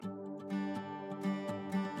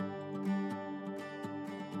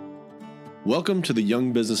Welcome to the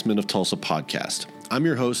Young Businessmen of Tulsa podcast. I'm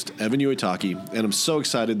your host, Evan Uitaki, and I'm so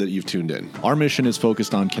excited that you've tuned in. Our mission is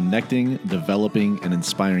focused on connecting, developing, and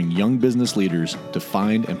inspiring young business leaders to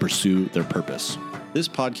find and pursue their purpose. This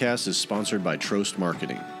podcast is sponsored by Trost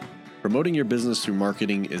Marketing. Promoting your business through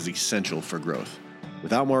marketing is essential for growth.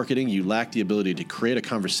 Without marketing, you lack the ability to create a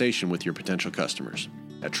conversation with your potential customers.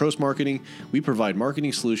 At Trost Marketing, we provide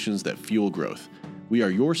marketing solutions that fuel growth. We are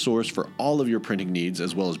your source for all of your printing needs,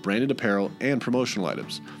 as well as branded apparel and promotional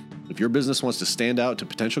items. If your business wants to stand out to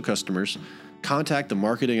potential customers, contact the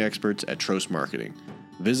marketing experts at Trost Marketing.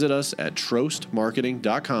 Visit us at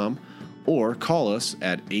trostmarketing.com or call us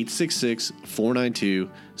at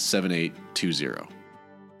 866-492-7820.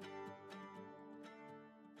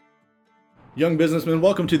 Young businessmen,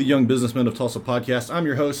 welcome to the Young Businessmen of Tulsa podcast. I'm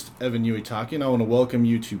your host, Evan Uitaki, and I want to welcome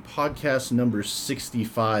you to podcast number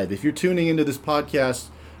 65. If you're tuning into this podcast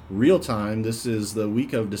real time, this is the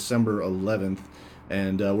week of December 11th,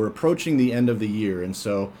 and we're approaching the end of the year. And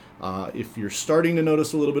so if you're starting to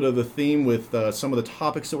notice a little bit of a theme with some of the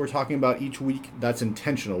topics that we're talking about each week, that's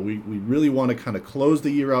intentional. We really want to kind of close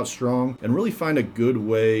the year out strong and really find a good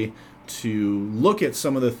way to look at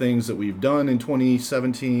some of the things that we've done in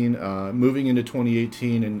 2017, moving into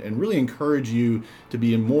 2018, and really encourage you to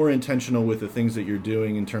be more intentional with the things that you're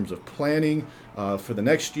doing in terms of planning for the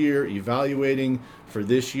next year, evaluating for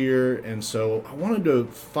this year. And so I wanted to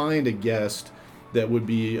find a guest that would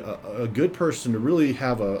be a good person to really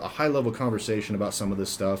have a high-level conversation about some of this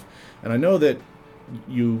stuff. And I know that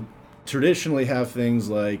you traditionally have things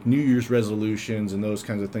like New Year's resolutions and those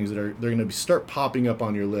kinds of things that they're going to start popping up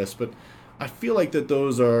on your list, but I feel like that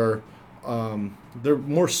those are they're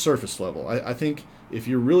more surface level. I think if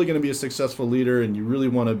you're really going to be a successful leader and you really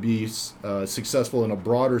want to be successful in a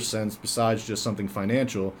broader sense besides just something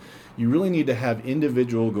financial, you really need to have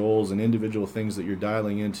individual goals and individual things that you're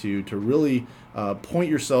dialing into to really point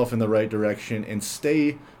yourself in the right direction and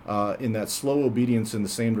stay in that slow obedience in the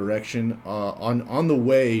same direction on the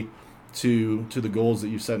way to the goals that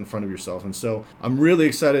you've set in front of yourself. And so I'm really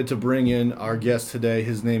excited to bring in our guest today.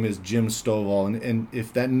 His name is Jim Stovall. And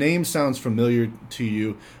if that name sounds familiar to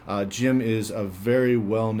you, Jim is a very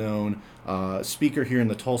well-known speaker here in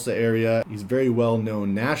the Tulsa area. He's very well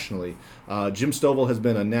known nationally. Jim Stovall has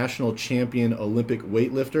been a national champion Olympic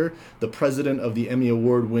weightlifter, the president of the Emmy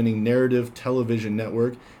Award-winning Narrative Television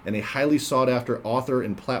Network, and a highly sought-after author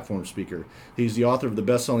and platform speaker. He's the author of the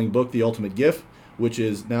best-selling book, The Ultimate Gift, which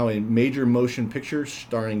is now a major motion picture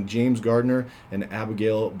starring James Gardner and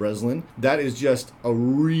Abigail Breslin. That is just a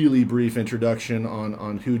really brief introduction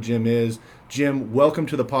on who Jim is. Jim, welcome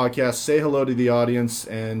to the podcast. Say hello to the audience,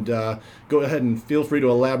 and go ahead and feel free to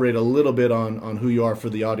elaborate a little bit on who you are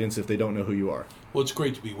for the audience if they don't know who you are. Well, it's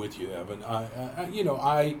great to be with you, Evan.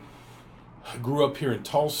 I grew up here in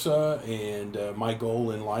Tulsa, and my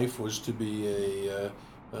goal in life was to be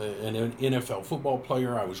an NFL football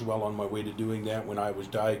player. I was well on my way to doing that when I was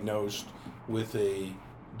diagnosed with a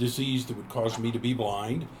disease that would cause me to be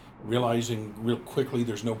blind. Realizing real quickly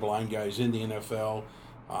there's no blind guys in the NFL,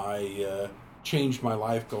 I changed my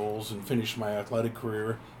life goals and finished my athletic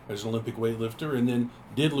career as an Olympic weightlifter, and then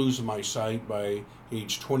did lose my sight by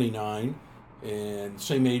age 29, and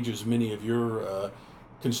same age as many of your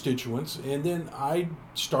constituents. And then I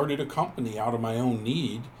started a company out of my own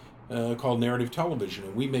need called Narrative Television,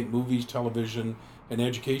 and we make movies, television, and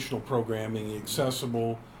educational programming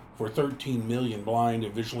accessible for 13 million blind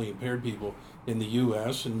and visually impaired people in the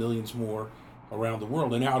U.S. and millions more around the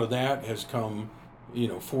world. And out of that has come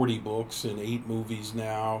 40 books and 8 movies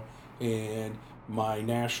now, and my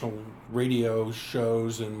national radio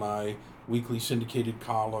shows and my weekly syndicated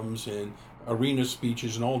columns and arena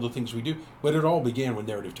speeches and all the things we do. But it all began with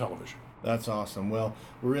Narrative Television. That's awesome. Well,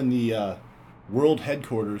 we're in the world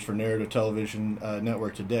headquarters for Narrative Television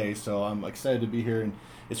Network today, so I'm excited to be here, and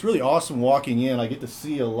it's really awesome walking in. I get to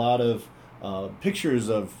see a lot of pictures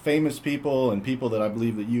of famous people and people that I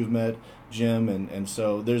believe that you've met, Jim, and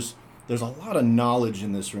so there's a lot of knowledge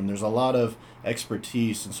in this room. There's a lot of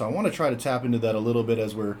expertise, and so I want to try to tap into that a little bit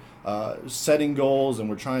as we're setting goals and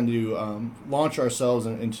we're trying to launch ourselves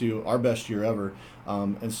into our best year ever.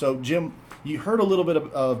 And so, Jim, you heard a little bit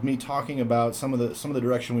of me talking about some of the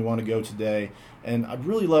direction we want to go today, and I'd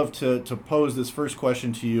really love to pose this first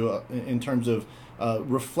question to you in terms of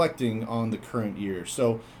reflecting on the current year.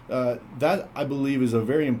 So that, I believe, is a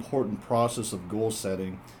very important process of goal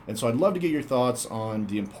setting. And so I'd love to get your thoughts on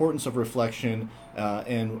the importance of reflection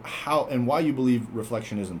and why you believe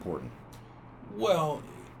reflection is important. Well,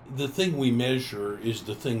 the thing we measure is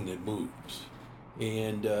the thing that moves.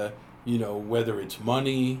 And, whether it's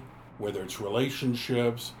money, whether it's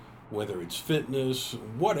relationships, whether it's fitness,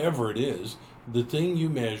 whatever it is, the thing you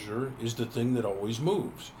measure is the thing that always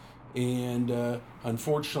moves. And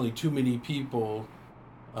unfortunately, too many people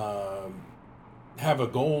have a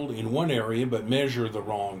goal in one area but measure the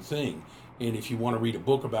wrong thing. And if you want to read a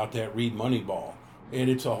book about that, read Moneyball. And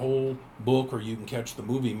it's a whole book, or you can catch the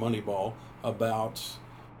movie Moneyball, about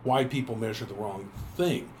why people measure the wrong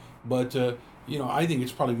thing. But, I think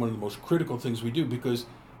it's probably one of the most critical things we do, because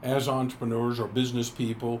as entrepreneurs or business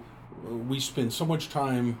people, we spend so much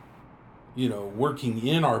time, working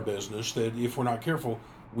in our business that if we're not careful,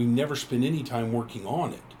 we never spend any time working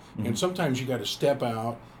on it. Mm-hmm. And sometimes you got to step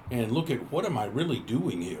out and look at, what am I really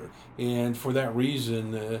doing here? And for that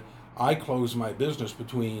reason, I close my business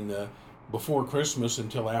between before Christmas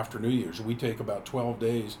until after New Year's. We take about 12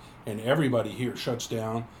 days, and everybody here shuts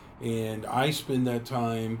down, and I spend that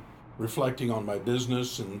time reflecting on my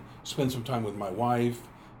business and spend some time with my wife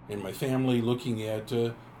and my family, looking at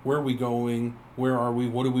where are we going, where are we,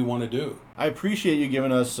 what do we want to do. I appreciate you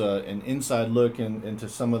giving us an inside look into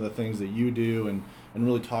some of the things that you do, and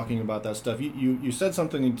really talking about that stuff. You said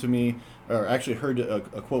something to me, or actually heard a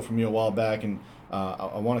quote from you a while back, and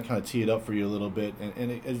I want to kind of tee it up for you a little bit.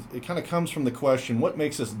 And it kind of comes from the question, what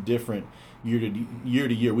makes us different year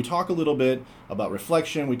to year? We talk a little bit about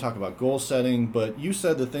reflection, we talk about goal setting, but you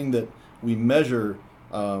said the thing that we measure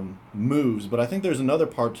moves. But I think there's another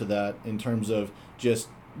part to that, in terms of just,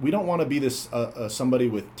 we don't want to be this somebody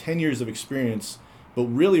with 10 years of experience, but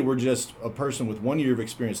really we're just a person with 1 year of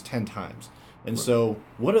experience 10 times. And right. So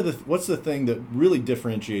what's the thing that really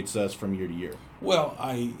differentiates us from year to year? Well,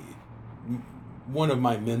 one of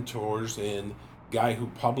my mentors and guy who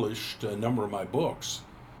published a number of my books,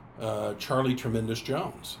 Charlie Tremendous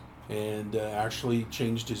Jones, and actually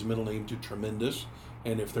changed his middle name to Tremendous.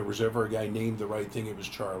 And if there was ever a guy named the right thing, it was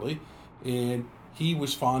Charlie. And he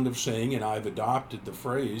was fond of saying, and I've adopted the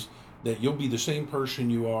phrase, that you'll be the same person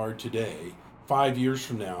you are today 5 years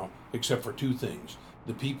from now, except for two things: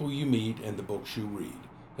 the people you meet and the books you read.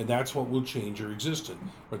 And that's what will change your existence,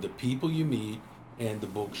 or the people you meet and the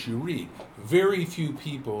books you read. Very few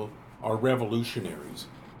people are revolutionaries.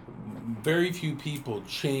 Very few people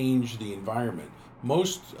change the environment.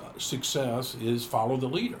 Most success is follow the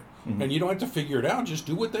leader. Mm-hmm. And you don't have to figure it out, just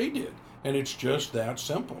do what they did. And it's just that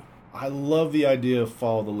simple. I love the idea of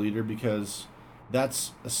follow the leader, because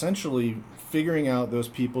that's essentially figuring out those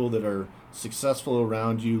people that are successful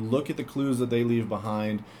around you, look at the clues that they leave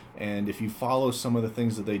behind, and if you follow some of the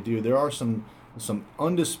things that they do, there are some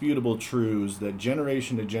undisputable truths that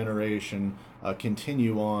generation to generation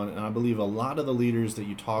continue on. And I believe a lot of the leaders that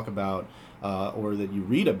you talk about or that you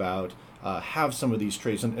read about have some of these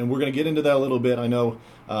traits, and we're going to get into that a little bit. I know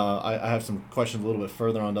I have some questions a little bit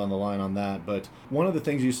further on down the line on that, but one of the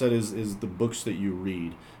things you said is the books that you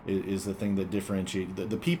read is the thing that differentiates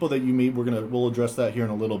the people that you meet. We'll address that here in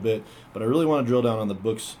a little bit, but I really want to drill down on the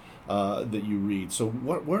books that you read. So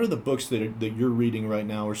what are the books that you're reading right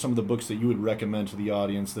now, or some of the books that you would recommend to the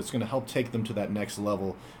audience that's going to help take them to that next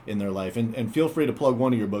level in their life? And feel free to plug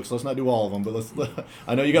one of your books. Let's not do all of them, but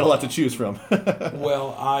I know you got a lot to choose from.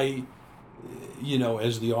 Well,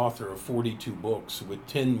 as the author of 42 books with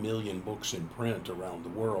 10 million books in print around the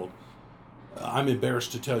world, I'm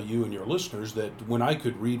embarrassed to tell you and your listeners that when I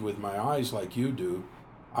could read with my eyes like you do,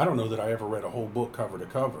 I don't know that I ever read a whole book cover to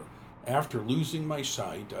cover. After losing my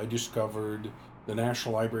sight, I discovered the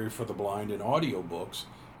National Library for the Blind and audiobooks,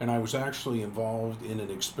 and I was actually involved in an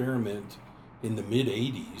experiment in the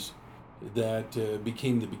mid-'80s that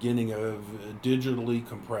became the beginning of digitally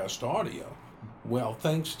compressed audio. Well,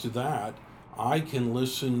 thanks to that, I can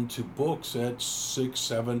listen to books at 600,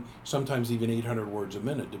 700, sometimes even 800 words a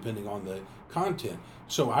minute, depending on the content.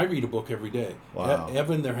 So I read a book every day. Wow.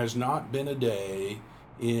 Evan, there has not been a day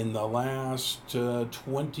in the last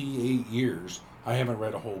 28 years I haven't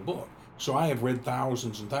read a whole book. So I have read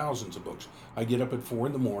thousands and thousands of books. I get up at 4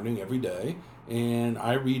 a.m. every day, and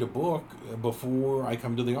I read a book before I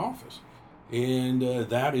come to the office. And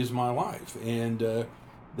that is my life. And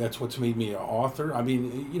that's what's made me an author. I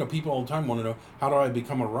mean, people all the time want to know, how do I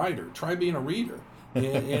become a writer? Try being a reader, and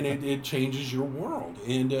it changes your world.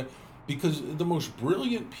 And because the most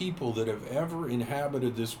brilliant people that have ever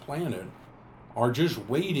inhabited this planet are just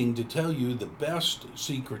waiting to tell you the best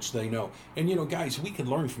secrets they know. And, guys, we can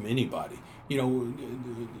learn from anybody.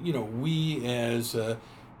 We as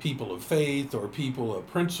people of faith or people of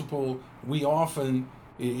principle, we often,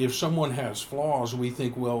 if someone has flaws, we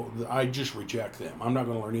think, well, I just reject them. I'm not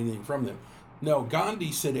going to learn anything from them. No,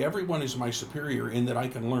 Gandhi said everyone is my superior in that I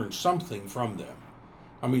can learn something from them.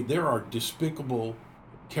 I mean, there are despicable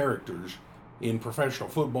characters in professional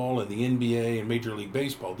football and the NBA and Major League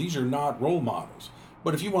Baseball. These are not role models.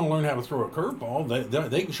 But if you want to learn how to throw a curveball,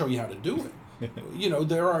 they can show you how to do it.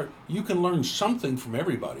 You can learn something from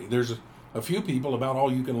everybody. There's a few people about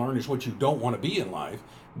all you can learn is what you don't want to be in life,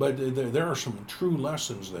 but there are some true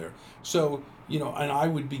lessons there. So, and I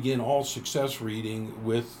would begin all success reading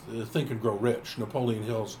with Think and Grow Rich, Napoleon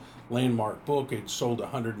Hill's landmark book. It sold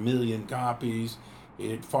 100 million copies.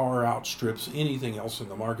 It far outstrips anything else in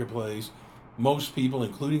the marketplace. Most people,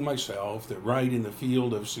 including myself, that write in the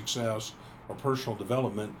field of success or personal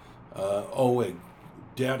development owe a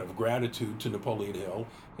debt of gratitude to Napoleon Hill,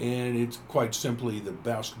 and it's quite simply the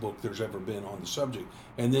best book there's ever been on the subject.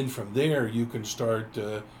 And then from there, you can start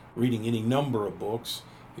reading any number of books.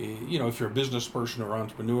 If you're a business person or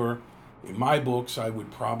entrepreneur, in my books, I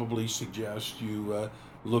would probably suggest you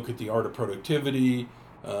look at The Art of Productivity.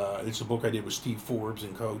 It's a book I did with Steve Forbes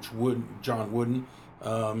and Coach John Wooden,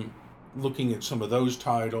 looking at some of those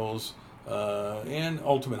titles, and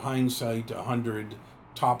Ultimate Hindsight, 100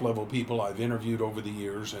 top-level people I've interviewed over the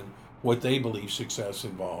years and what they believe success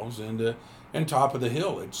involves, and Top of the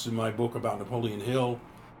Hill. It's my book about Napoleon Hill,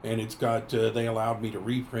 and it's got they allowed me to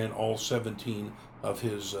reprint all 17 of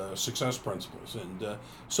his success principles, and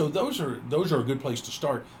so those are a good place to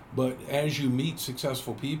start. But as you meet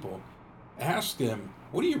successful people, ask them,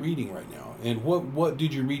 what are you reading right now, and what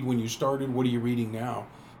did you read when you started? What are you reading now?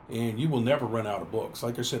 And you will never run out of books.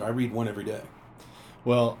 Like I said, I read one every day.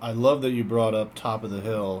 Well, I love that you brought up Top of the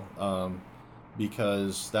Hill,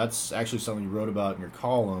 because that's actually something you wrote about in your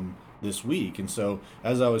column this week. And so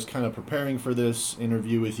as I was kind of preparing for this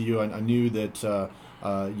interview with you, I knew that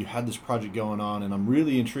you had this project going on, and I'm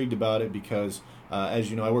really intrigued about it because, as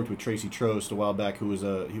you know, I worked with Tracy Trost a while back, he was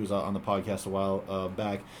on the podcast a while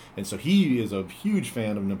back, and so he is a huge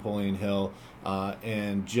fan of Napoleon Hill,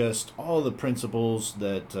 and just all the principles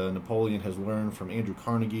that Napoleon has learned from Andrew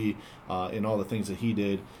Carnegie, and all the things that he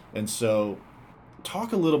did. And so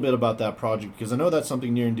talk a little bit about that project, because I know that's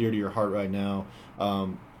something near and dear to your heart right now.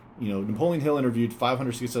 Napoleon Hill interviewed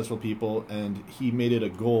 500 successful people, and he made it a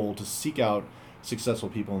goal to seek out successful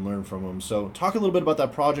people and learn from them. So talk a little bit about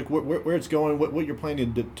that project, where it's going, what you're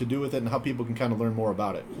planning to do with it, and how people can kind of learn more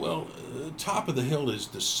about it. Well, Top of the Hill is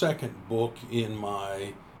the second book in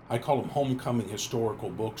I call them homecoming historical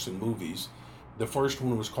books and movies. The first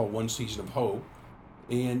one was called One Season of Hope,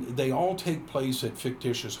 and they all take place at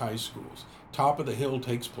fictitious high schools. Top of the Hill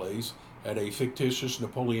takes place at a fictitious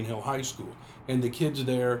Napoleon Hill High School, and the kids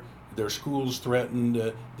there, their school's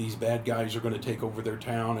threatened, these bad guys are going to take over their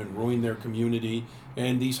town and ruin their community,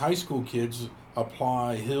 and these high school kids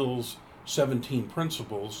apply Hill's 17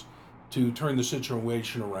 principles to turn the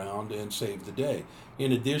situation around and save the day.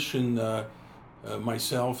 In addition,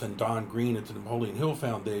 myself and Don Green at the Napoleon Hill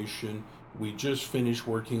Foundation, we just finished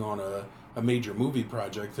working on a major movie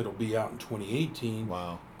project that'll be out in 2018.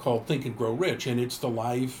 Wow. Called Think and Grow Rich, and it's the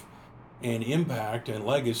life and impact and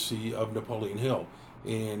legacy of Napoleon Hill.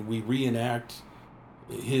 And we reenact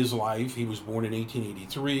his life. He was born in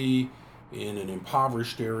 1883 in an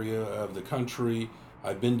impoverished area of the country.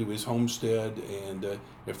 I've been to his homestead, and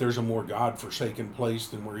if there's a more God-forsaken place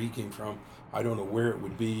than where he came from, I don't know where it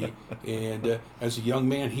would be. And as a young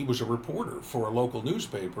man, he was a reporter for a local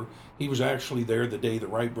newspaper. He was actually there the day the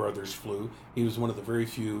Wright brothers flew. He was one of the very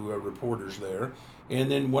few reporters there. And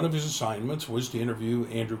then one of his assignments was to interview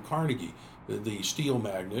Andrew Carnegie, the steel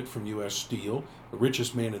magnate from U.S. Steel, the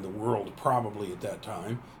richest man in the world probably at that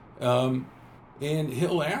time. And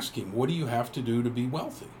he'll ask him, what do you have to do to be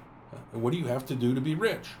wealthy? What do you have to do to be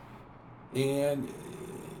rich? And,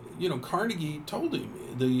 Carnegie told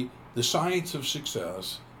him the science of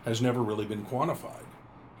success has never really been quantified.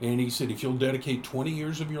 And he said, if you'll dedicate 20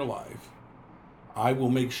 years of your life, I will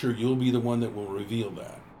make sure you'll be the one that will reveal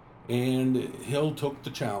that. And Hill took the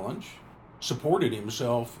challenge, supported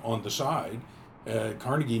himself on the side.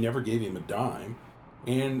 Carnegie never gave him a dime.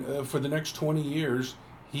 And for the next 20 years,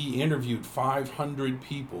 he interviewed 500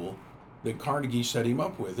 people that Carnegie set him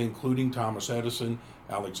up with, including Thomas Edison,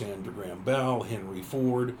 Alexander Graham Bell, Henry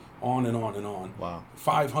Ford, on and on and on. Wow.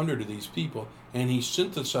 500 of these people. And he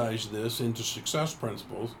synthesized this into success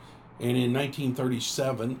principles. And in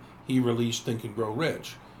 1937, he released Think and Grow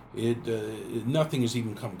Rich. Nothing has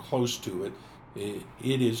even come close to it.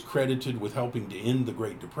 It is credited with helping to end the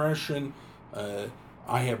Great Depression.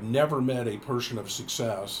 I have never met a person of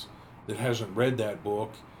success that hasn't read that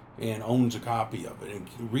book and owns a copy of it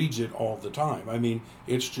and reads it all the time. I mean,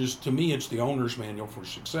 it's just, to me, it's the owner's manual for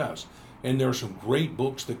success. And there are some great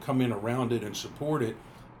books that come in around it and support it.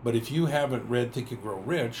 But if you haven't read Think and Grow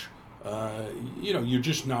Rich, you're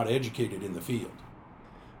just not educated in the field.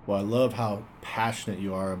 Well, I love how passionate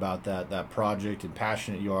you are about that project, and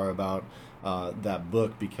passionate you are about that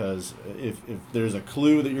book, because if there's a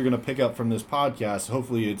clue that you're going to pick up from this podcast,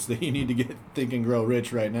 hopefully it's that you need to get Think and Grow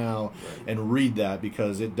Rich right now and read that,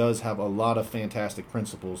 because it does have a lot of fantastic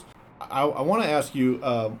principles. I want to ask you,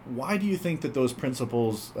 why do you think that those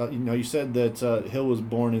principles? You said that Hill was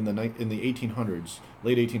born in the 1800s,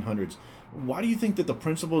 late 1800s. Why do you think that the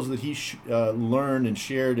principles that he learned and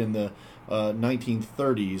shared in the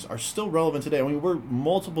 1930s are still relevant today? I mean, we're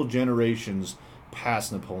multiple generations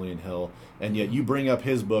past Napoleon Hill, and yet you bring up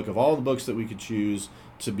his book, of all the books that we could choose,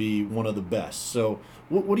 to be one of the best. So,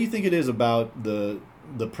 what do you think it is about the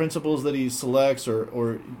principles that he selects,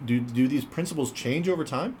 or do these principles change over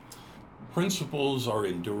time? Principles are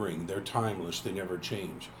enduring. They're timeless. They never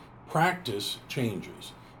change. Practice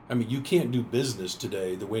changes. I mean, you can't do business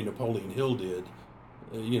today the way Napoleon Hill did,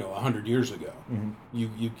 100 years ago.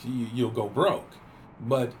 Mm-hmm. You'll go broke.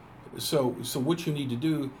 But so what you need to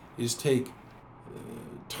do is take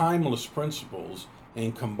timeless principles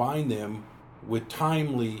and combine them with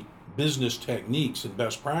timely business techniques and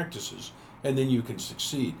best practices, and then you can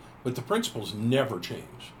succeed. But the principles never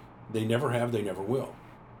change. They never have. They never will.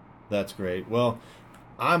 That's great. Well,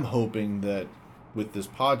 I'm hoping that with this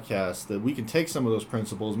podcast that we can take some of those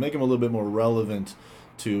principles, make them a little bit more relevant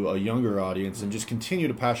to a younger audience, and just continue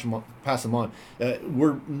to pass them on.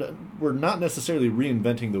 We're not necessarily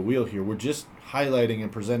reinventing the wheel here. We're just highlighting and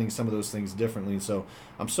presenting some of those things differently. So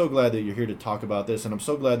I'm so glad that you're here to talk about this, and I'm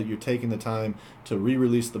so glad that you're taking the time to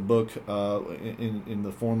re-release the book in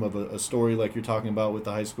the form of a story like you're talking about with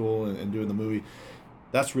the high school and doing the movie.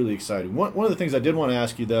 That's really exciting. One of the things I did want to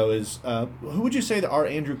ask you, though, is who would you say that our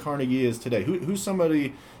Andrew Carnegie is today? Who's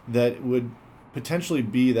somebody that would potentially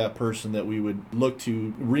be that person that we would look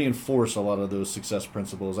to reinforce a lot of those success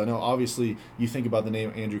principles? I know, obviously, you think about the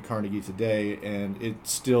name Andrew Carnegie today, and it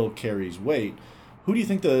still carries weight. Who do you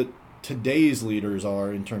think today's leaders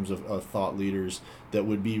are in terms of thought leaders that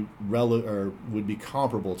would be would be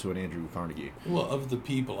comparable to an Andrew Carnegie? Well, of the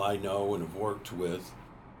people I know and have worked with,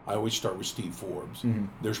 I always start with Steve Forbes. Mm-hmm.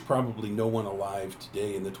 There's probably no one alive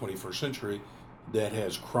today in the 21st century that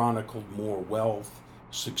has chronicled more wealth,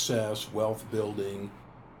 success, wealth building,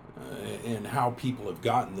 and how people have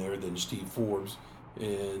gotten there than Steve Forbes.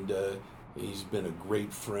 And he's been a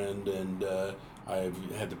great friend, and I've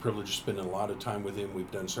had the privilege of spending a lot of time with him. We've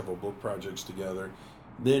done several book projects together.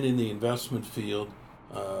 Then in the investment field,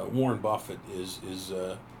 Warren Buffett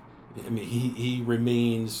he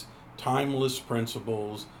remains timeless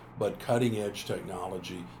principles, but cutting-edge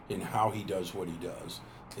technology in how he does what he does.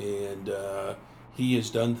 And he has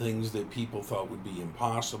done things that people thought would be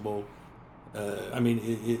impossible.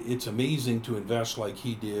 It's amazing to invest like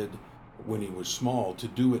he did when he was small. To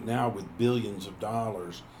do it now with billions of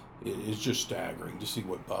dollars is just staggering, to see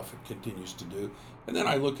what Buffett continues to do. And then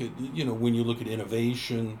I look at, when you look at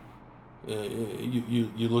innovation,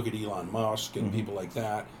 you look at Elon Musk and people like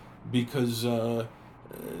that, because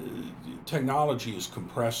technology is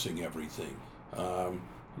compressing everything.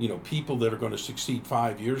 People that are going to succeed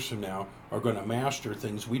 5 years from now are going to master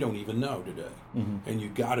things we don't even know today. Mm-hmm. And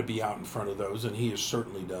you've got to be out in front of those, and he has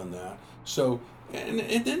certainly done that. So, and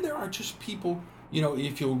then there are just people,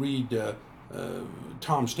 if you'll read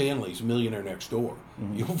Tom Stanley's Millionaire Next Door,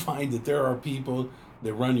 you'll find that there are people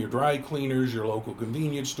that run your dry cleaners, your local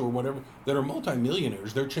convenience store, whatever, that are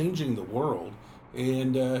multimillionaires. They're changing the world.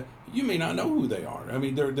 And you may not know who they are. I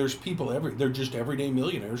mean, there's people they're just everyday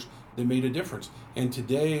millionaires that made a difference. And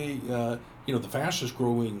today, the fastest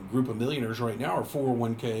growing group of millionaires right now are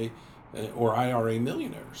 401k or IRA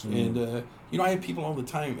millionaires. And I have people all the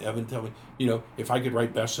time, Evan, tell me, if I could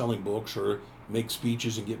write best-selling books or make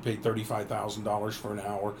speeches and get paid $35,000 for an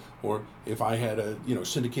hour, or if I had a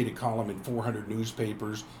syndicated column in 400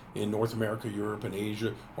 newspapers in North America, Europe, and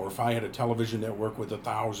Asia, or if I had a television network with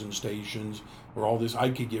 1,000 stations, or all this, I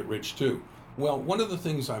could get rich too. Well, one of the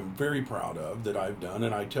things I'm very proud of that I've done,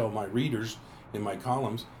 and I tell my readers in my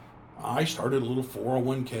columns, I started a little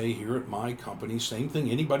 401k here at my company. Same thing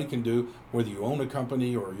anybody can do, whether you own a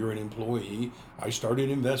company or you're an employee. I started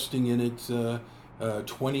investing in it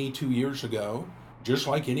 22 years ago, just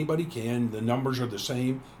like anybody can. The numbers are the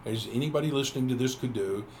same as anybody listening to this could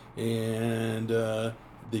do. And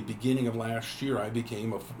the beginning of last year, I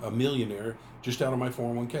became a millionaire just out of my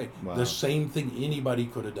 401k. Wow. The same thing anybody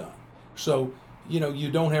could have done. So,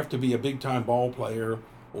 you don't have to be a big-time ball player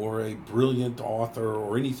or a brilliant author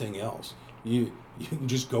or anything else. You can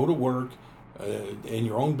just go to work in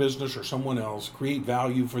your own business or someone else, create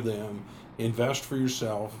value for them, invest for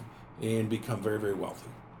yourself, and become very, very wealthy.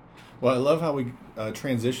 Well, I love how we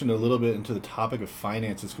transitioned a little bit into the topic of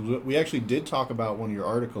finances, because we actually did talk about one of your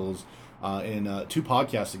articles in 2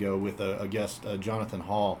 podcasts ago with a guest, Jonathan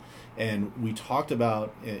Hall, and we talked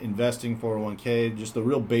about investing 401k, just the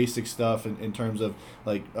real basic stuff in terms of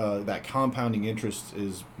like that compounding interest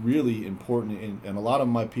is really important, and a lot of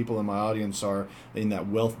my people in my audience are in that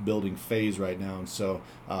wealth building phase right now, and so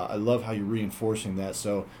I love how you're reinforcing that.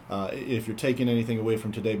 So if you're taking anything away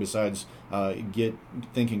from today besides get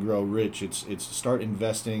Think and Grow Rich, it's start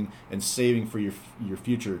investing and saving for your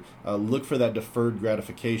future. Look for that deferred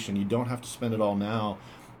gratification. You don't have to spend it all now,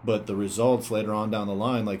 but the results later on down the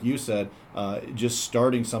line, like you said, just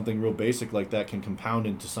starting something real basic like that can compound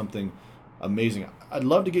into something amazing. I'd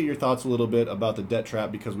love to get your thoughts a little bit about the debt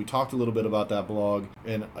trap, because we talked a little bit about that blog,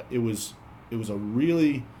 and it was a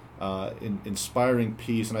really inspiring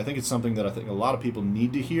piece, and I think it's something that I think a lot of people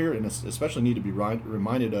need to hear, and especially need to be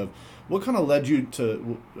reminded of. What kind of led you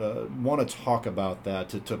to want to talk about that,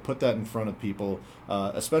 to put that in front of people,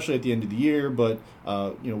 especially at the end of the year? But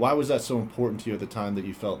why was that so important to you at the time that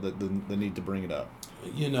you felt that the need to bring it up?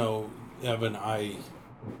 Evan, I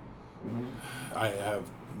have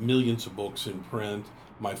millions of books in print.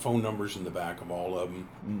 My phone number's in the back of all of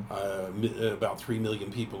them. About 3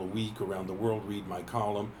 million people a week around the world read my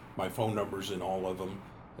column. My phone number's in all of them.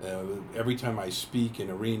 Every time I speak in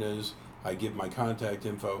arenas, I give my contact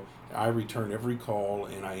info. I return every call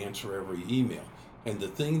and I answer every email. And the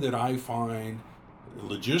thing that I find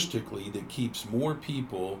logistically that keeps more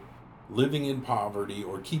people living in poverty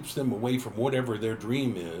or keeps them away from whatever their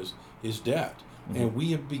dream is debt. Mm-hmm. And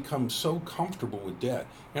we have become so comfortable with debt.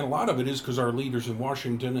 And a lot of it is because our leaders in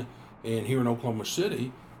Washington and here in Oklahoma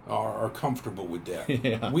City are comfortable with debt.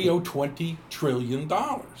 Yeah. We owe $20 trillion.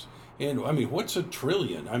 And I mean, what's a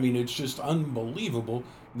trillion? I mean, it's just unbelievable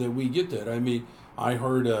that we get that. I mean, I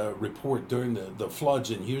heard a report during the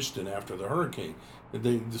floods in Houston after the hurricane.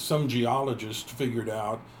 Some geologist figured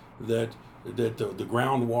out that the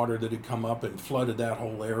groundwater that had come up and flooded that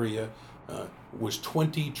whole area was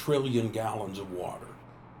 20 trillion gallons of water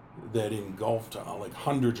that engulfed like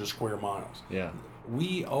hundreds of square miles. Yeah.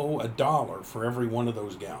 We owe $1 for every one of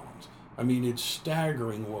those gallons. I mean, it's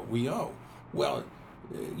staggering what we owe. Well,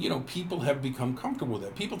 people have become comfortable with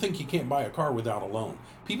that. People think you can't buy a car without a loan.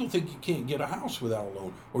 People think you can't get a house without a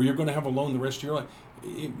loan, or you're going to have a loan the rest of your life.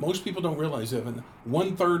 Most people don't realize, Evan,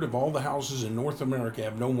 1/3 of all the houses in North America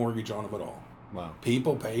have no mortgage on them at all. Wow.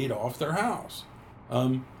 People paid off their house.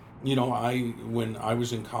 When I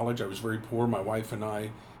was in college, I was very poor. My wife and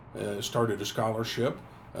I started a scholarship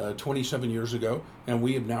 27 years ago, and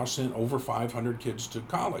we have now sent over 500 kids to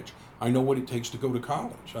college. I know what it takes to go to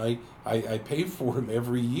college. I pay for them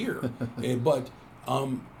every year. But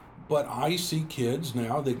I see kids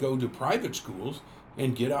now that go to private schools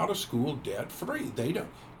and get out of school debt-free. They don't,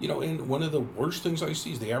 and one of the worst things I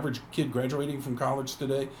see is the average kid graduating from college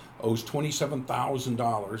today owes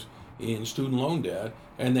 $27,000 in student loan debt,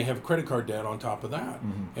 and they have credit card debt on top of that.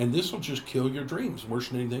 Mm-hmm. And this will just kill your dreams worse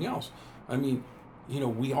than anything else. I mean,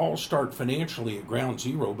 we all start financially at ground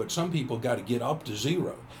zero, but some people got to get up to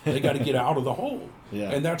zero. They got to get out of the hole.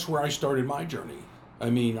 Yeah. And that's where I started my journey. I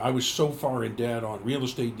mean, I was so far in debt on real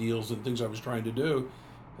estate deals and things I was trying to do.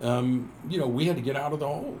 We had to get out of the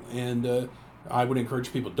hole. And I would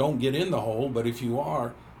encourage people, don't get in the hole, but if you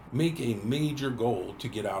are, make a major goal to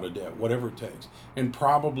get out of debt, whatever it takes. And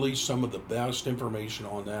probably some of the best information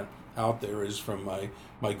on that out there is from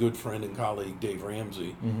my good friend and colleague Dave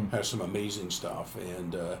Ramsey. Mm-hmm. Has some amazing stuff,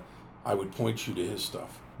 and I would point you to his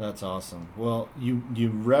stuff. That's awesome. Well, you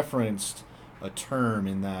referenced a term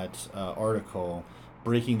in that article,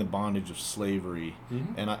 breaking the bondage of slavery,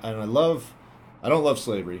 mm-hmm. and I don't love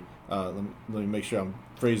slavery. Let me make sure I'm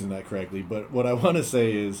phrasing that correctly. But what I want to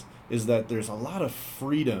say is that there's a lot of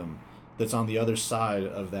freedom that's on the other side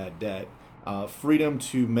of that debt. Freedom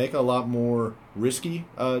to make a lot more risky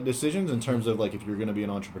decisions in terms of, like, if you're going to be an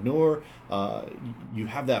entrepreneur, you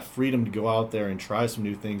have that freedom to go out there and try some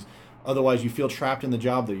new things. Otherwise, you feel trapped in the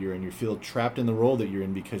job that you're in. You feel trapped in the role that you're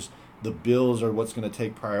in because the bills are what's going to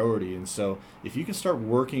take priority. And so if you can start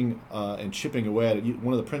working and chipping away at it,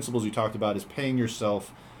 one of the principles you talked about is paying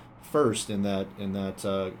yourself first in that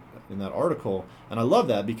article. And I love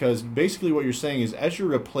that, because basically what you're saying is, as you're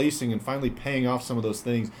replacing and finally paying off some of those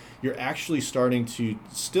things, you're actually starting to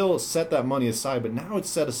still set that money aside, but now it's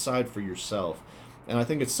set aside for yourself. And I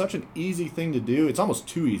think it's such an easy thing to do. It's almost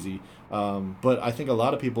too easy. But I think a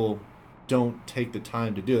lot of people don't take the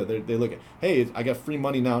time to do it. They look at, hey, I got free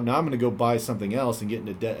money now. Now I'm going to go buy something else and get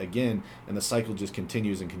into debt again. And the cycle just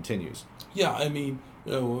continues and continues. Yeah, I mean,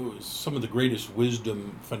 some of the greatest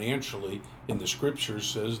wisdom financially in the scriptures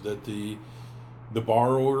says that the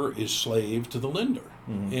borrower is slave to the lender,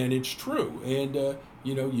 and it's true. And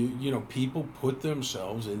people put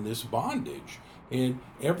themselves in this bondage, and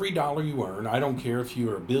every dollar you earn, I don't care if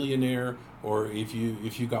you're a billionaire or if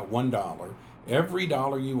you got $1, every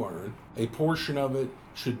dollar you earn, a portion of it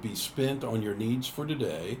should be spent on your needs for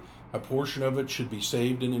today, a portion of it should be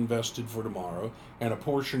saved and invested for tomorrow, and a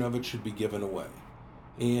portion of it should be given away.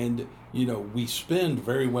 And we spend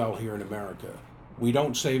very well here in America. We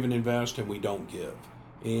don't save and invest, and we don't give.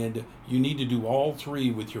 And you need to do all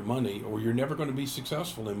three with your money, or you're never going to be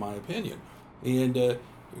successful, in my opinion. And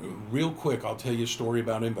real quick, I'll tell you a story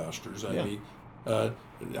about investors.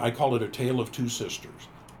 I call it a tale of two sisters.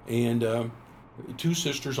 And twin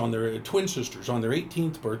sisters on their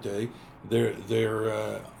 18th birthday,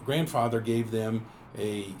 their grandfather gave them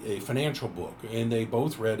a financial book, and they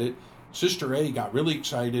both read it. Sister A got really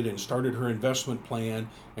excited and started her investment plan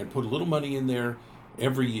and put a little money in there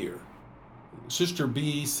every year. Sister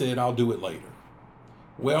B said, I'll do it later.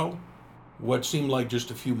 Well, what seemed like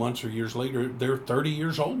just a few months or years later, they're 30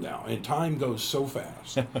 years old now, and time goes so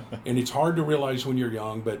fast. And it's hard to realize when you're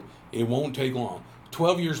young, but it won't take long.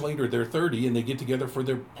 12 years later, they're 30, and they get together for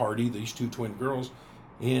their party, these two twin girls.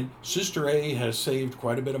 And Sister A has saved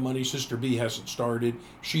quite a bit of money. Sister B hasn't started.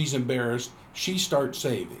 She's embarrassed. She starts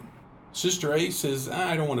saving. Sister A says,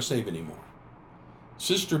 I don't want to save anymore.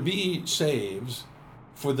 Sister B saves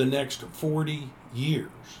for the next 40 years.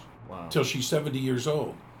 Wow. Till she's 70 years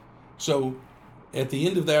old. So at the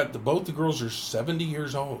end of that, both the girls are 70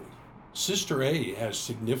 years old. Sister A has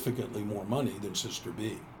significantly more money than Sister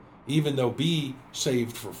B, even though B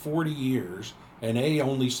saved for 40 years and A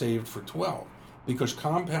only saved for 12. Because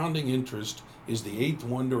compounding interest is the eighth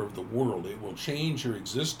wonder of the world. It will change your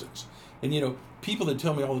existence. And people that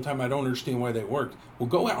tell me all the time I don't understand why they work. Well,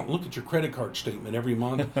 go out and look at your credit card statement every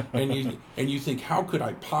month, and you think, how could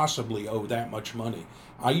I possibly owe that much money?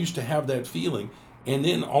 I used to have that feeling, and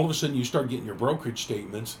then all of a sudden you start getting your brokerage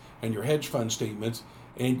statements and your hedge fund statements,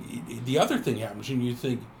 and the other thing happens, and you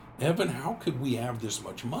think, Evan, how could we have this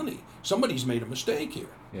much money? Somebody's made a mistake here.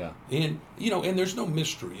 Yeah. And and there's no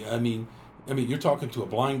mystery. I mean, you're talking to a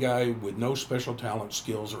blind guy with no special talent,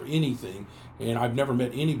 skills, or anything, and I've never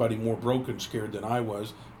met anybody more broke and scared than I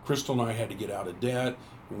was. Crystal and I had to get out of debt.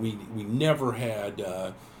 We never had,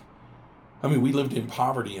 we lived in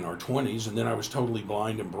poverty in our 20s, and then I was totally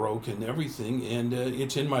blind and broke and everything, and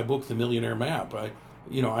it's in my book, The Millionaire Map.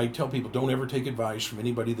 I tell people, don't ever take advice from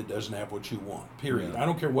anybody that doesn't have what you want, period. Yeah. I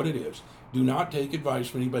don't care what it is. Do not take advice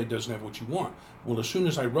from anybody that doesn't have what you want. Well, as soon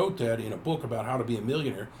as I wrote that in a book about how to be a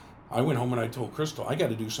millionaire, I went home and I told Crystal, I got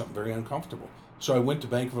to do something very uncomfortable. So I went to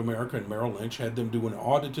Bank of America and Merrill Lynch, had them do an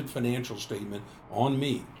audited financial statement on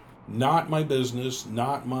me. Not my business,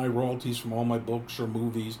 not my royalties from all my books or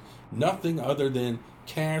movies, nothing other than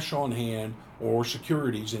cash on hand or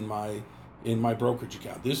securities in my brokerage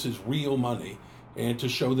account. This is real money, and to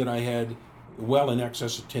show that I had well in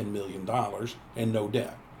excess of $10 million and no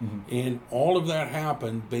debt. Mm-hmm. And all of that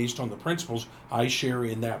happened based on the principles I share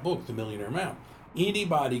in that book, The Millionaire Map.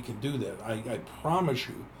 Anybody can do that. I promise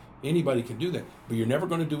you, anybody can do that. But you're never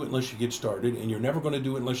going to do it unless you get started, and you're never going to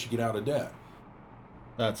do it unless you get out of debt.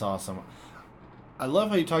 That's awesome. I love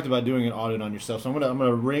how you talked about doing an audit on yourself. So I'm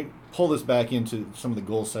gonna pull this back into some of the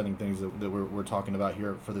goal setting things that we're talking about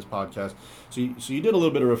here for this podcast. So you did a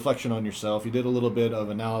little bit of reflection on yourself. You did a little bit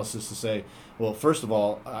of analysis to say, well, first of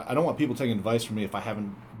all, I don't want people taking advice from me if I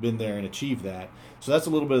haven't been there and achieved that. So that's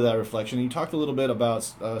a little bit of that reflection. And you talked a little bit about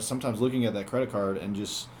sometimes looking at that credit card and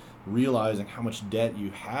just realizing how much debt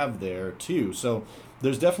you have there too. So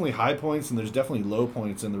there's definitely high points and there's definitely low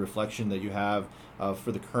points in the reflection that you have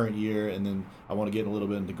for the current year, and then I want to get a little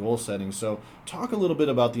bit into goal setting. So talk a little bit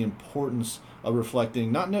about the importance of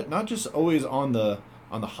reflecting, not just always on the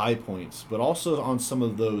high points, but also on some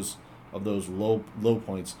of those low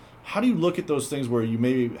points. How do you look at those things where you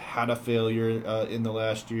maybe had a failure in the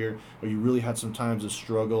last year, or you really had some times of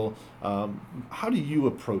struggle? How do you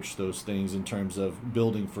approach those things in terms of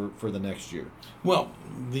building for the next year? Well,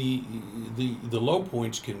 the low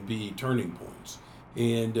points can be turning points,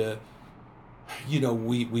 and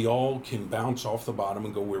we all can bounce off the bottom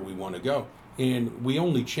and go where we want to go, and we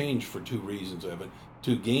only change for two reasons, Evan: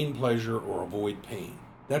 to gain pleasure or avoid pain.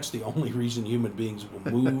 That's the only reason human beings will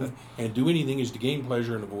move and do anything, is to gain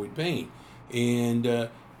pleasure and avoid pain. And,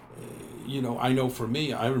 I know for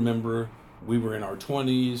me, I remember we were in our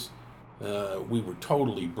 20s. We were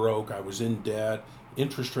totally broke. I was in debt.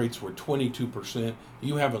 Interest rates were 22%.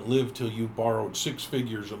 You haven't lived till you've borrowed 6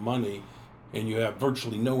 figures of money and you have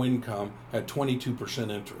virtually no income at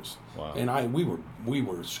 22% interest. Wow. And we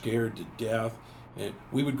were scared to death. And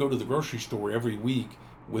we would go to the grocery store every week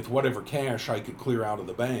with whatever cash I could clear out of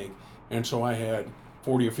the bank. And so I had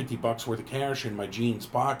 40 or 50 bucks worth of cash in my jeans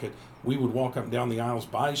pocket. We would walk up and down the aisles,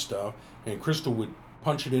 buy stuff, and Crystal would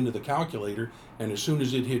punch it into the calculator. And as soon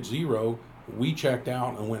as it hit zero, we checked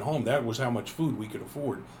out and went home. That was how much food we could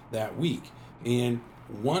afford that week. And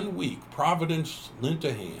 1 week, Providence lent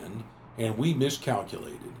a hand, and we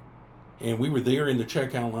miscalculated. And we were there in the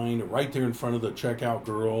checkout line, right there in front of the checkout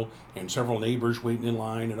girl, and several neighbors waiting in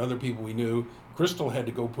line, and other people we knew. Crystal had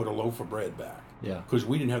to go put a loaf of bread back. Yeah. Because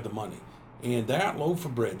we didn't have the money. And that loaf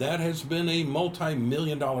of bread, that has been a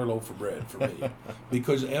multi-million-dollar loaf of bread for me.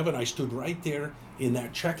 Because, Evan, I stood right there in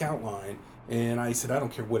that checkout line, and I said, I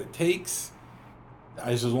don't care what it takes.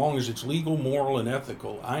 As long as it's legal, moral, and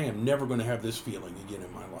ethical, I am never going to have this feeling again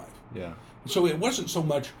in my life. Yeah. So it wasn't so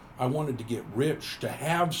much I wanted to get rich, to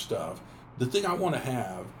have stuff. The thing I want to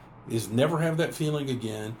have is never have that feeling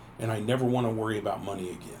again, and I never want to worry about money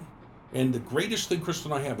again. And the greatest thing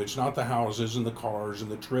Crystal and I have, it's not the houses and the cars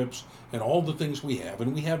and the trips and all the things we have,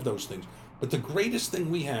 and we have those things. But the greatest thing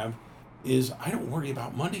we have is I don't worry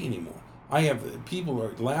about money anymore. I have people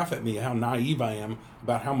laugh at me how naive I am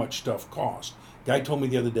about how much stuff costs. Guy told me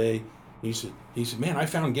the other day, he said, man, I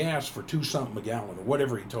found gas for $2 something a gallon or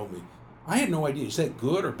whatever he told me. I had no idea. Is that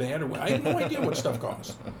good or bad or what? I have no idea what stuff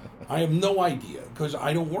costs. I have no idea because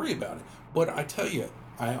I don't worry about it. But I tell you,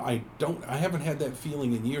 I haven't had that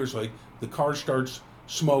feeling in years. Like the car starts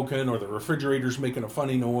smoking, or the refrigerator's making a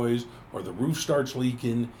funny noise, or the roof starts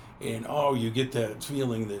leaking, and you get that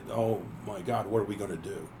feeling that, oh my God, what are we going to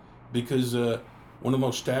do? Because one of the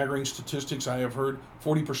most staggering statistics I have heard: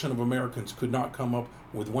 40% of Americans could not come up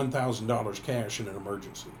with $1,000 cash in an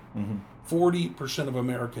emergency. Mm-hmm. 40% of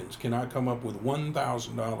Americans cannot come up with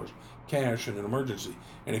 $1,000 cash in an emergency.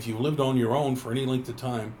 And if you've lived on your own for any length of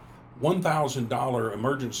time, $1,000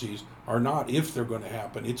 emergencies are not if they're going to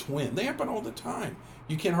happen, it's when. They happen all the time.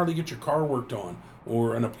 You can't hardly get your car worked on,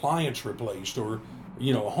 or an appliance replaced, or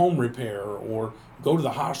a home repair, or go to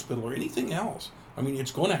the hospital, or anything else. I mean,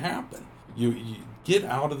 it's going to happen. You get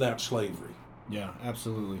out of that slavery. Yeah,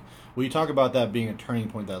 absolutely. Well, you talk about that being a turning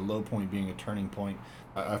point, that low point being a turning point.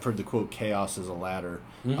 I've heard the quote, chaos is a ladder.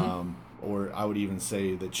 Mm-hmm. Or I would even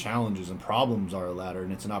say that challenges and problems are a ladder,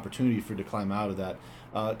 and it's an opportunity for you to climb out of that.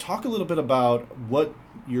 Talk a little bit about what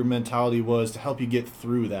your mentality was to help you get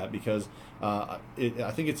through that, because I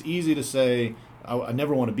think it's easy to say, I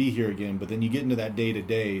never want to be here again, but then you get into that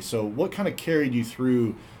day-to-day. So what kind of carried you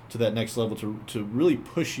through to that next level to really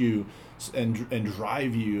push you and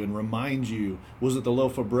drive you and remind you? Was it the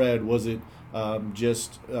loaf of bread? Was it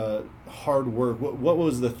just hard work? What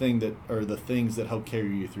was the thing or the things that helped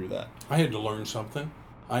carry you through that? I had to learn something.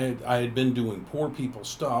 I had been doing poor people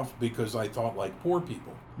stuff because I thought like poor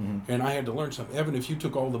people. Mm-hmm. And I had to learn something. Evan, if you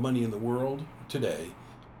took all the money in the world today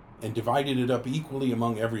and divided it up equally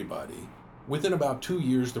among everybody, within about 2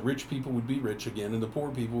 years, the rich people would be rich again and the poor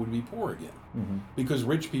people would be poor again. Mm-hmm. Because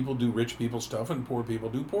rich people do rich people stuff and poor people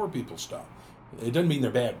do poor people stuff. It doesn't mean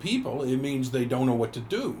they're bad people. It means they don't know what to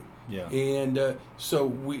do. Yeah. And so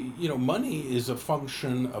money is a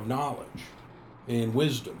function of knowledge and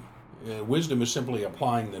wisdom. Wisdom is simply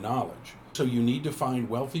applying the knowledge. So you need to find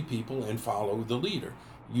wealthy people and follow the leader.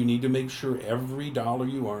 You need to make sure every dollar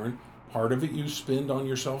you earn, part of it you spend on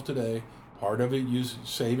yourself today, part of it you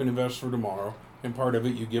save and invest for tomorrow, and part of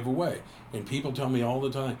it you give away. And people tell me all the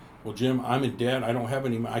time, well, Jim, I'm in debt. I don't have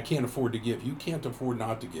any money. I can't afford to give. You can't afford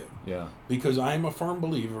not to give. Yeah. Because I'm a firm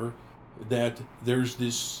believer that there's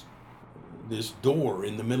this door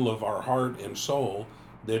in the middle of our heart and soul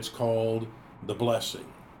that's called the blessing.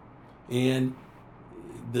 And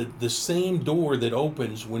the same door that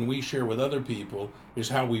opens when we share with other people is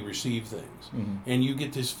how we receive things. Mm-hmm. And you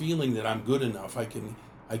get this feeling that I'm good enough, I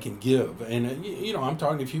can give. And I'm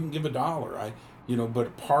talking, if you can give $1,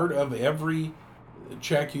 but part of every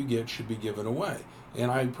check you get should be given away.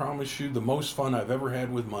 And I promise you, the most fun I've ever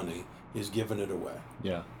had with money is giving it away.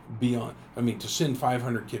 Yeah. To send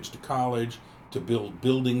 500 kids to college, to build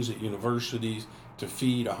buildings at universities, to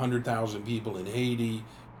feed 100,000 people in Haiti,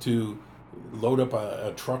 to load up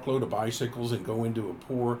a truckload of bicycles and go into a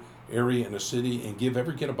poor area in a city and give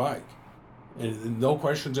every kid a bike. And no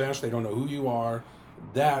questions asked, they don't know who you are.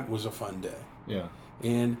 That was a fun day. Yeah.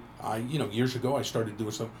 And years ago I started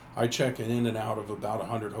doing something. I check in and out of about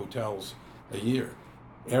 100 hotels a year.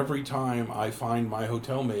 Every time I find my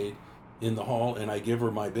hotel maid in the hall and I give her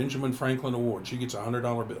my Benjamin Franklin Award, she gets a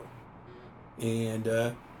 $100 bill. And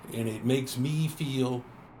it makes me feel,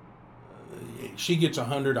 she gets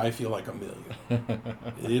 100, I feel like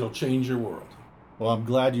 1,000,000. It'll change your world. Well, I'm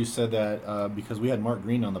glad you said that because we had Mark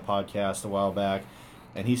Green on the podcast a while back,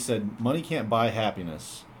 and he said, money can't buy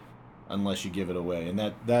happiness unless you give it away. And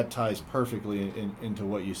that ties perfectly into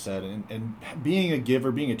what you said. And being a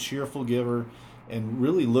giver, being a cheerful giver, and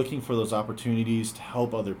really looking for those opportunities to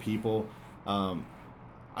help other people.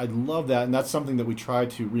 I love that. And that's something that we try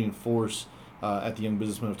to reinforce at the Young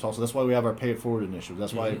Businessmen of Tulsa. That's why we have our Pay It Forward initiative.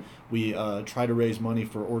 That's why we try to raise money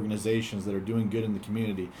for organizations that are doing good in the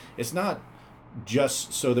community. It's not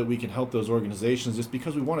just so that we can help those organizations. It's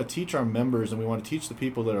because we want to teach our members and we want to teach the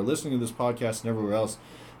people that are listening to this podcast and everywhere else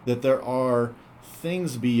that there are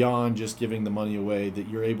things beyond just giving the money away that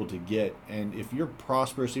you're able to get. And if you're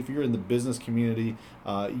prosperous, if you're in the business community,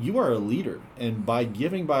 you are a leader. And by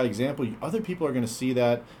giving by example, other people are going to see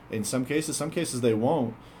that. In some cases they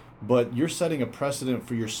won't. But you're setting a precedent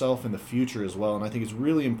for yourself in the future as well. And I think it's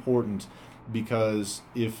really important, because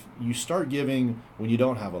if you start giving when you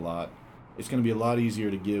don't have a lot, it's going to be a lot easier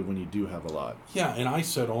to give when you do have a lot. Yeah, and I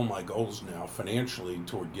set all my goals now financially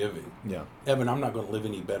toward giving. Yeah. Evan, I'm not going to live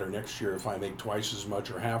any better next year if I make twice as much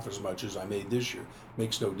or half as much as I made this year.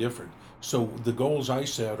 Makes no difference. So the goals I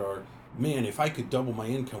set are, man, if I could double my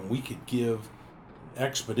income, we could give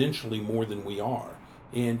exponentially more than we are.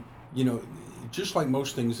 And, you know, just like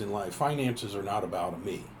most things in life, finances are not about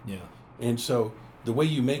me. Yeah. And so the way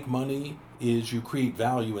you make money is you create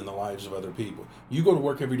value in the lives of other people. You go to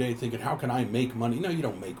work every day thinking, how can I make money? No, you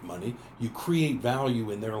don't make money. You create value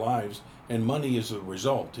in their lives, and money is a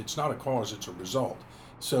result. It's not a cause, it's a result.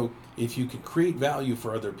 So if you can create value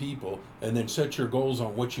for other people and then set your goals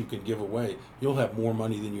on what you can give away, you'll have more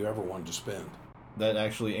money than you ever wanted to spend. That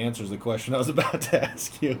actually answers the question I was about to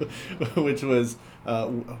ask you, which was,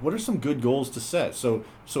 what are some good goals to set? So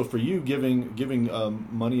for you, giving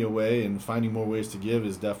money away and finding more ways to give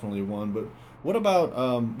is definitely one. But what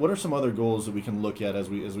about what are some other goals that we can look at as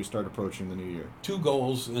we start approaching the new year? 2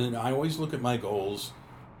 goals, and I always look at my goals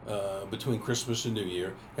between Christmas and New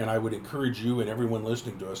Year, and I would encourage you and everyone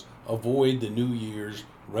listening to us, avoid the New Year's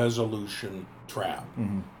resolution trap.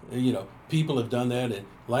 Mm-hmm. You know, people have done that in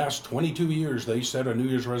last 22 years. They set a New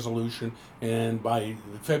Year's resolution, and by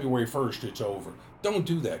February 1st, it's over. Don't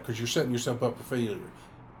do that, because you're setting yourself up for failure.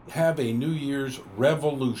 Have a New Year's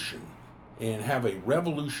revolution, and have a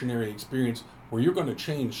revolutionary experience where you're going to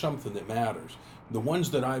change something that matters. The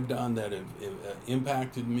ones that I've done that have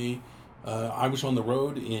impacted me, I was on the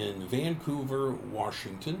road in Vancouver,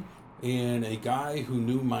 Washington, and a guy who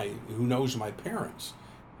knows my parents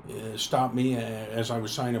stopped me as I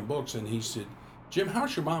was signing books, and he said, "Jim,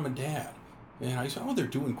 how's your mom and dad?" And I said, "Oh, they're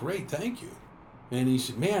doing great, thank you." And he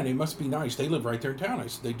said, "Man, it must be nice. They live right there in town." I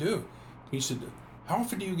said, "They do." He said, "How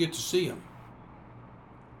often do you get to see them?"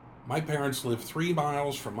 My parents live 3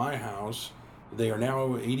 miles from my house. They are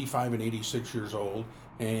now 85 and 86 years old,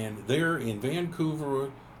 and they're in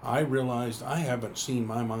Vancouver. I realized I haven't seen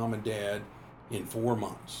my mom and dad in 4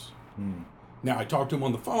 months. Now, I talked to them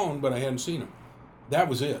on the phone, but I hadn't seen them. That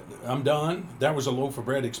was it. I'm done. That was a loaf of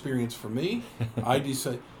bread experience for me. I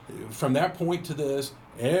decided from that point to this,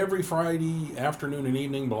 every Friday afternoon and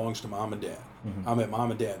evening belongs to mom and dad. Mm-hmm. I'm at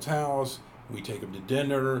mom and dad's house. We take them to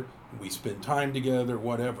dinner. We spend time together,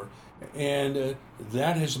 whatever. And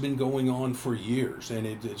that has been going on for years, and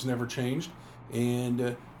it's never changed.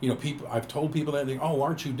 And, people, I've told people that, and they, "Oh,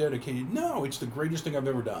 aren't you dedicated?" No, it's the greatest thing I've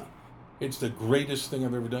ever done. It's the greatest thing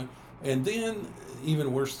I've ever done. And then,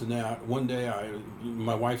 even worse than that, one day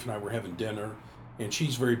my wife and I were having dinner, and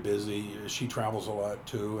she's very busy. She travels a lot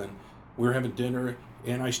too, and we were having dinner,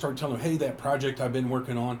 and I started telling her, "Hey, that project I've been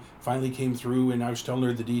working on finally came through," and I was telling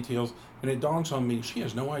her the details, and it dawns on me, she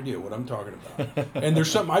has no idea what I'm talking about. And there's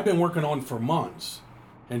something I've been working on for months,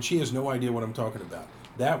 and she has no idea what I'm talking about.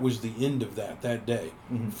 That was the end of that day.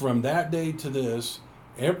 Mm-hmm. From that day to this,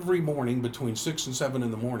 every morning between 6 and 7 in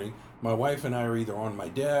the morning, my wife and I are either on my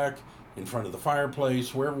deck, in front of the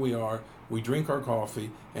fireplace, wherever we are. We drink our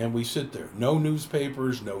coffee and we sit there. No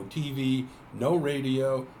newspapers, no TV, no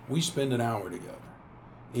radio. We spend an hour together.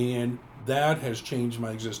 And that has changed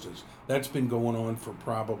my existence. That's been going on for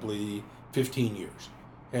probably 15 years.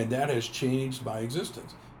 And that has changed my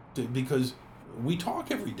existence because we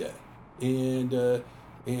talk every day. And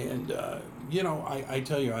I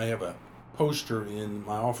tell you, I have a poster in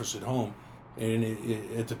my office at home, and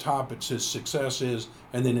at the top it says "success is,"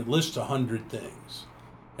 and then it lists 100 things,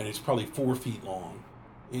 and it's probably 4 feet long.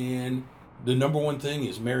 And the number one thing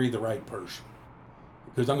is marry the right person,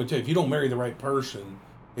 because I'm going to tell you, if you don't marry the right person,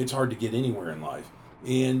 it's hard to get anywhere in life.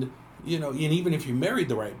 And and even if you married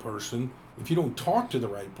the right person, if you don't talk to the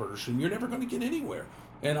right person, you're never going to get anywhere.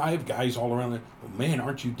 And I have guys all around that, "Oh, man,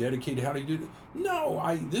 aren't you dedicated? How do you do that?" No,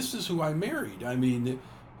 this is who I married. I mean,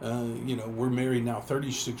 we're married now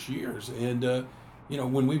 36 years, and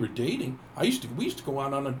when we were dating, we used to go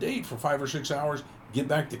out on a date for 5 or 6 hours, get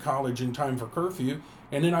back to college in time for curfew,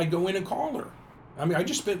 and then I'd go in and call her. I mean, I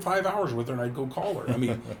just spent 5 hours with her, and I'd go call her. I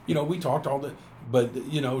mean, we talked all the, but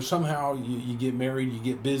somehow you get married, you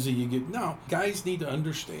get busy, no. Guys need to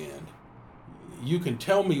understand. You can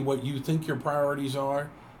tell me what you think your priorities are,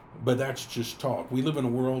 but that's just talk. We live in a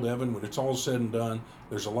world, Evan, when it's all said and done,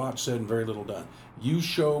 there's a lot said and very little done. You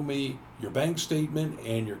show me your bank statement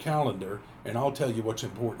and your calendar, and I'll tell you what's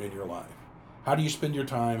important in your life. How do you spend your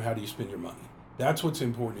time? How do you spend your money? That's what's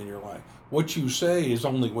important in your life. What you say is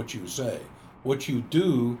only what you say. What you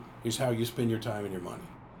do is how you spend your time and your money.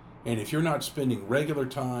 And if you're not spending regular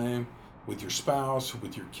time with your spouse,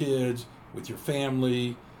 with your kids, with your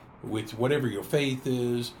family, with whatever your faith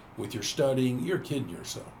is, with your studying, you're kidding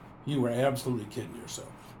yourself. You are absolutely kidding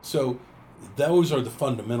yourself. So those are the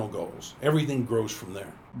fundamental goals. Everything grows from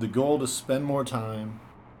there. The goal to spend more time,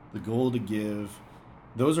 the goal to give,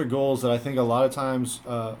 those are goals that I think a lot of times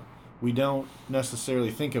we don't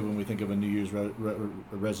necessarily think of when we think of a New Year's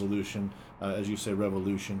resolution, as you say,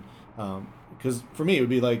 revolution. Because for me, it would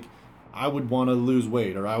be like, I would want to lose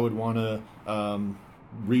weight, or I would want to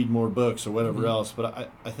read more books, or whatever else.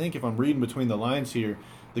 But I think if I'm reading between the lines here,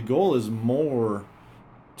 the goal is more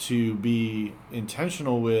to be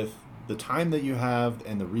intentional with the time that you have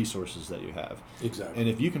and the resources that you have. Exactly. And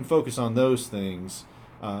if you can focus on those things,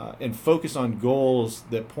 and focus on goals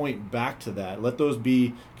that point back to that, let those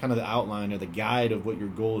be kind of the outline or the guide of what your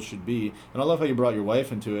goals should be. And I love how you brought your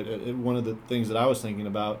wife into it. One of the things that I was thinking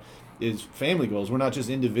about is family goals. We're not just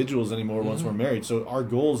individuals anymore once we're married. So our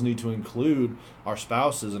goals need to include our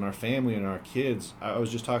spouses and our family and our kids. I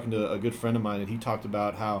was just talking to a good friend of mine, and he talked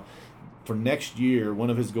about how for next year,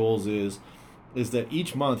 one of his goals is that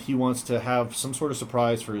each month he wants to have some sort of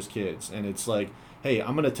surprise for his kids. And it's like, hey,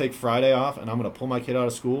 I'm going to take Friday off, and I'm going to pull my kid out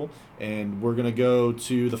of school, and we're going to go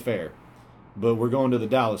to the fair. But we're going to the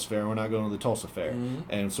Dallas Fair, and we're not going to the Tulsa Fair.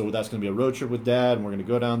 And so that's going to be a road trip with Dad, and we're going to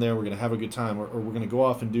go down there, we're going to have a good time, or we're going to go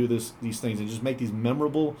off and do these things and just make these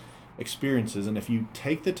memorable experiences. And if you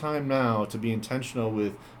take the time now to be intentional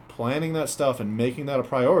with planning that stuff and making that a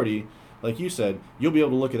priority, like you said, you'll be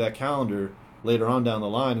able to look at that calendar later on down the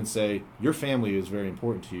line and say, your family is very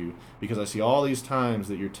important to you, because I see all these times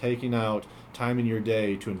that you're taking out time in your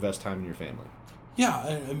day to invest time in your family.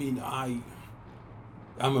 Yeah, I mean, I'm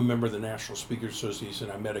a member of the National Speakers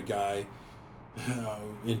Association. I met a guy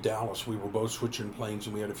in Dallas. We were both switching planes,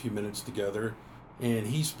 and we had a few minutes together, and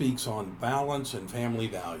he speaks on balance and family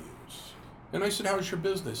values. And I said, how's your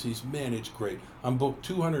business? He said, man, it's great. I'm booked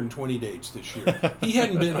 220 dates this year. He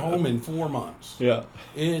hadn't been home in 4 months. Yeah.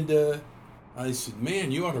 And I said,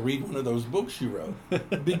 man, you ought to read one of those books you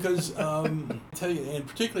wrote. Because, I tell you, and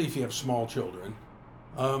particularly if you have small children,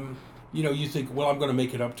 you think, well, I'm going to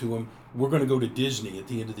make it up to them. We're going to go to Disney at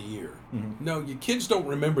the end of the year. No, your kids don't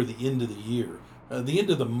remember the end of the year. The end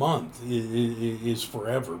of the month is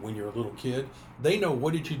forever when you're a little kid. They know,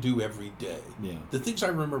 what did you do every day? Yeah. The things I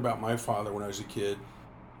remember about my father when I was a kid,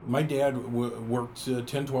 my dad worked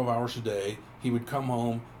 10, 12 hours a day. He would come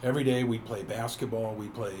home every day. We'd play basketball,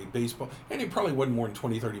 we'd play baseball, and it probably wasn't more than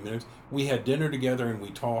 20, 30 minutes. We had dinner together and we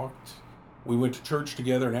talked. We went to church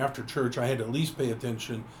together, and after church, I had to at least pay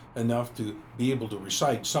attention enough to be able to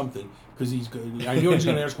recite something, because I knew he was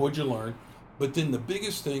going to ask, what'd you learn? But then the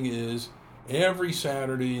biggest thing is, every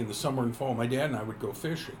Saturday in the summer and fall, my dad and I would go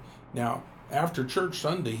fishing. Now, after church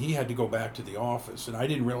Sunday, he had to go back to the office, and I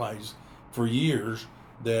didn't realize for years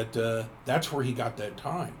that that's where he got that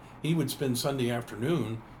time. He would spend Sunday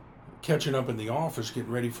afternoon catching up in the office,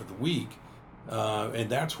 getting ready for the week, and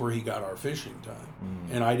that's where he got our fishing time.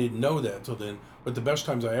 And I didn't know that till then, but the best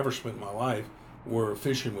times I ever spent in my life were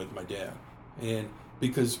fishing with my dad. And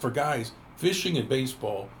because for guys, fishing and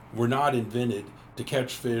baseball were not invented to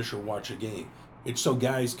catch fish or watch a game. It's so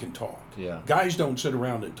guys can talk. Yeah. Guys don't sit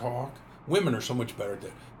around and talk. Women are so much better at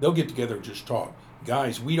that. They'll get together and just talk.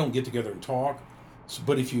 Guys, we don't get together and talk.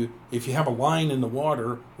 But if you have a line in the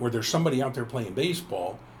water where there's somebody out there playing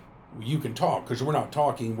baseball, you can talk, because we're not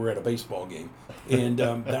talking, we're at a baseball game. And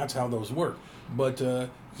that's how those work. But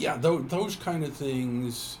those kind of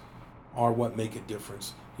things are what make a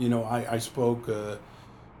difference. I spoke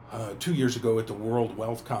 2 years ago at the World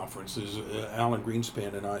Wealth Conference. Alan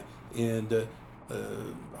Greenspan and I, and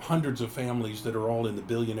hundreds of families that are all in the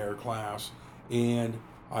billionaire class. And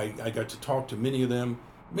I got to talk to many of them.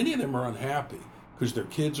 Many of them are unhappy because their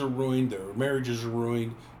kids are ruined, their marriages are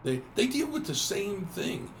ruined. They deal with the same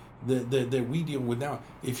thing that we deal with now.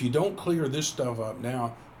 If you don't clear this stuff up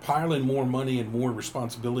now, piling more money and more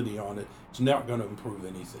responsibility on it, it's not going to improve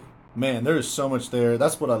anything. Man, there is so much there.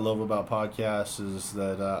 That's what I love about podcasts is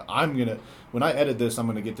that when I edit this, I'm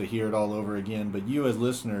going to get to hear it all over again. But you as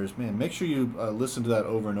listeners, man, make sure you listen to that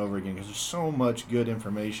over and over again because there's so much good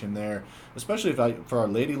information there, especially for our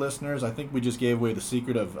lady listeners. I think we just gave away the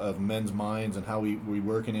secret of men's minds and how we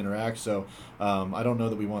work and interact. So I don't know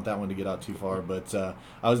that we want that one to get out too far. But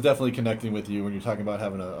I was definitely connecting with you when you're talking about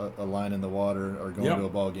having a line in the water or going to a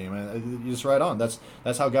ball game. And you're just right on. That's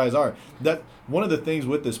how guys are. That one of the things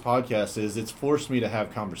with this podcast is it's forced me to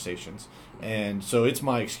have conversations, and so it's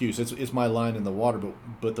my excuse. It's my line in the water,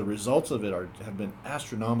 but the results of it have been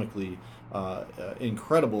astronomically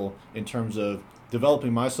incredible in terms of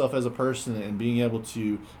developing myself as a person and being able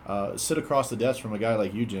to sit across the desk from a guy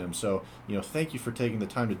like you, Jim. So thank you for taking the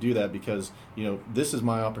time to do that because this is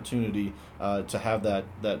my opportunity to have that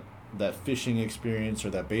fishing experience or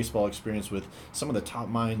that baseball experience with some of the top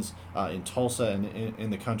minds in Tulsa and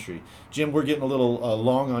in the country. Jim, we're getting a little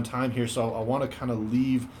long on time here, so I want to kind of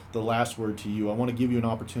leave the last word to you. I want to give you an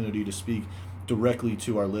opportunity to speak directly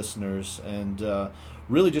to our listeners and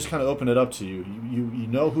really just kind of open it up to you. You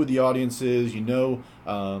know who the audience is. You know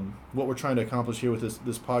what we're trying to accomplish here with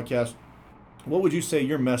this podcast. What would you say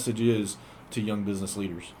your message is to young business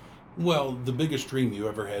leaders? Well, the biggest dream you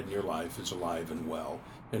ever had in your life is alive and well.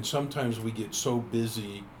 And sometimes we get so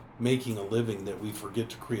busy making a living that we forget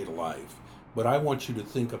to create a life. But I want you to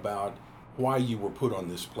think about why you were put on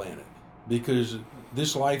this planet. Because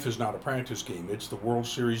this life is not a practice game. It's the World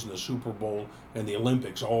Series and the Super Bowl and the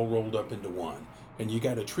Olympics all rolled up into one. And you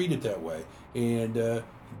got to treat it that way. And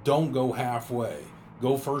don't go halfway.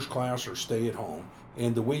 Go first class or stay at home.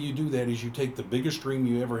 And the way you do that is you take the biggest dream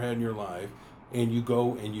you ever had in your life and you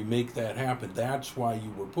go and you make that happen. That's why you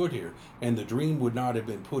were put here. And the dream would not have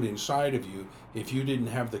been put inside of you if you didn't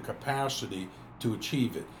have the capacity to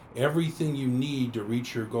achieve it. Everything you need to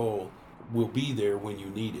reach your goal will be there when you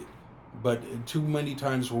need it. But too many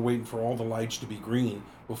times we're waiting for all the lights to be green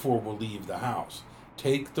before we'll leave the house.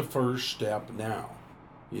 Take the first step now.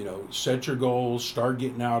 Set your goals, start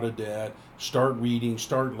getting out of debt, start reading,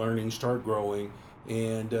 start learning, start growing,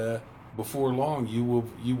 and before long, you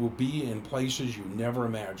will be in places you never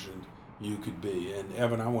imagined you could be. And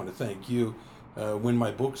Evan, I want to thank you. When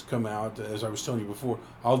my books come out, as I was telling you before,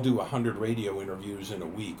 I'll do 100 radio interviews in a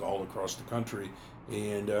week all across the country.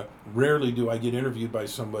 And rarely do I get interviewed by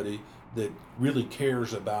somebody that really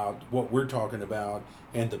cares about what we're talking about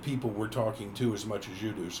and the people we're talking to as much as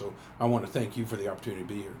you do. So I want to thank you for the opportunity to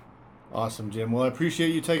be here. Awesome, Jim. Well, I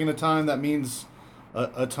appreciate you taking the time. That means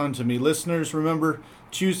a ton to me. Listeners, remember,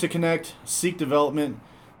 choose to connect, seek development,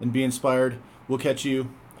 and be inspired. We'll catch you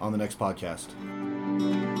on the next podcast.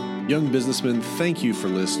 Young businessmen, thank you for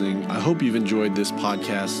listening. I hope you've enjoyed this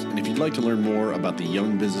podcast. And if you'd like to learn more about the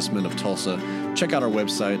Young Businessmen of Tulsa, check out our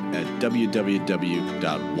website at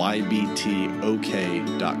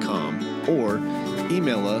www.ybtok.com or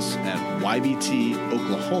email us at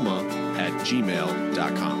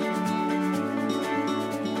ybtoklahoma@gmail.com.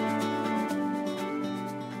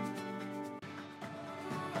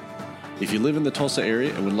 If you live in the Tulsa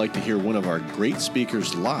area and would like to hear one of our great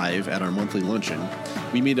speakers live at our monthly luncheon,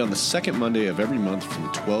 we meet on the second Monday of every month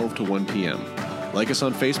from 12 to 1 p.m. Like us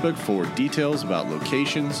on Facebook for details about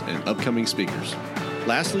locations and upcoming speakers.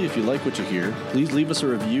 Lastly, if you like what you hear, please leave us a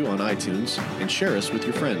review on iTunes and share us with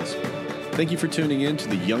your friends. Thank you for tuning in to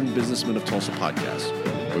the Young Businessmen of Tulsa podcast,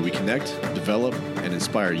 where we connect, develop, and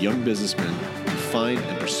inspire young businessmen to find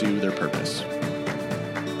and pursue their purpose.